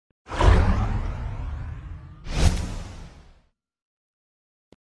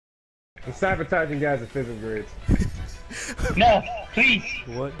I'm sabotaging guys at physics grades. No, please.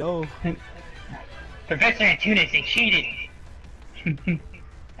 What? No. Professor niCONISC, they cheated.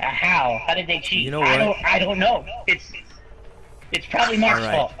 How? How did they cheat? You know what? I don't know. It's probably Mark's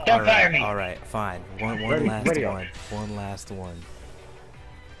fault. Don't fire me. Alright, fine. One last one.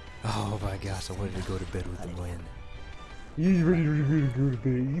 Oh my gosh, I wanted to go to bed with the win. He's ready to go to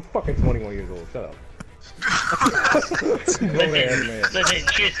bed. You fucking 21 years old. Shut up. Listen,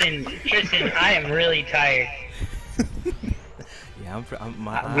 Tristan, I am really tired. Yeah,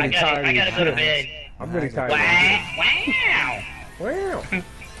 really tired. I gotta go to bed. I'm really tired. Wow!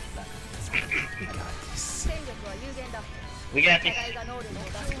 We got this.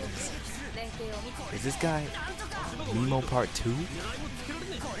 Is this guy Nemo Part 2? Yeah.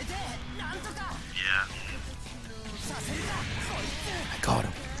 I caught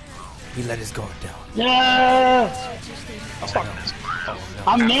him. He let his guard down. No! Oh, no. Oh, no.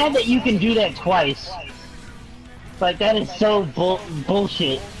 I'm mad that you can do that twice. Like, that is so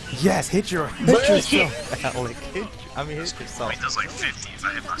bullshit. Yes, hit yourself, Alec. Hit yourself. He does like 50 if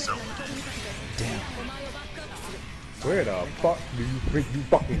I hit myself. Damn. Where the fuck do you think you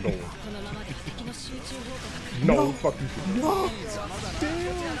fucking going? No fucking shit. No!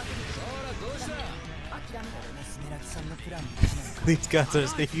 Damn! These guys are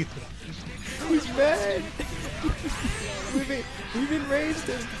saying he's mad! We've enraged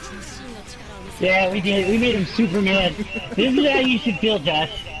him! Yeah, we did. We made him super mad. This is how you should feel,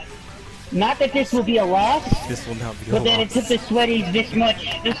 Josh. Not that this will be a loss, This will not be a but that loss. it took the Sweaties this much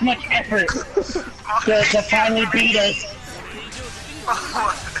effort to finally beat us.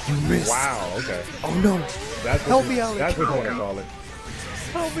 You missed. Wow, okay. Oh no! That's Help what me, you, Alex. that's what you want to call it.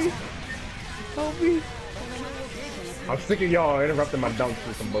 Help me! Help me! I'm sick of y'all interrupting my dunks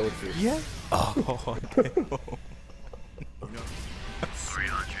with some bullshit. Yeah? Oh, damn. 300 days.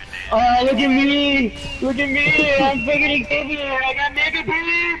 Oh, look at me! Look at me! I'm fucking Xavier! I got mega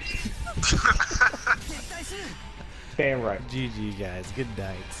boobs! Damn right. GG guys, good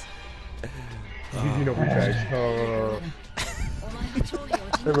night. You know who guys.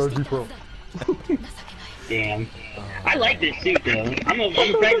 MLG Pro. Damn. I like this suit though. I'm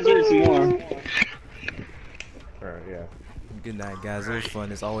gonna practice with it some more. Alright, yeah. Good night guys, it was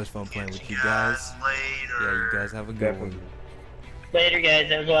fun. It's always fun playing with you Guys, guys. later. Yeah, you guys have a good Definitely. one. Later guys,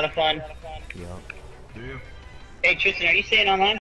 that was a lot of fun. Yeah. Hey Tristan, are you staying online?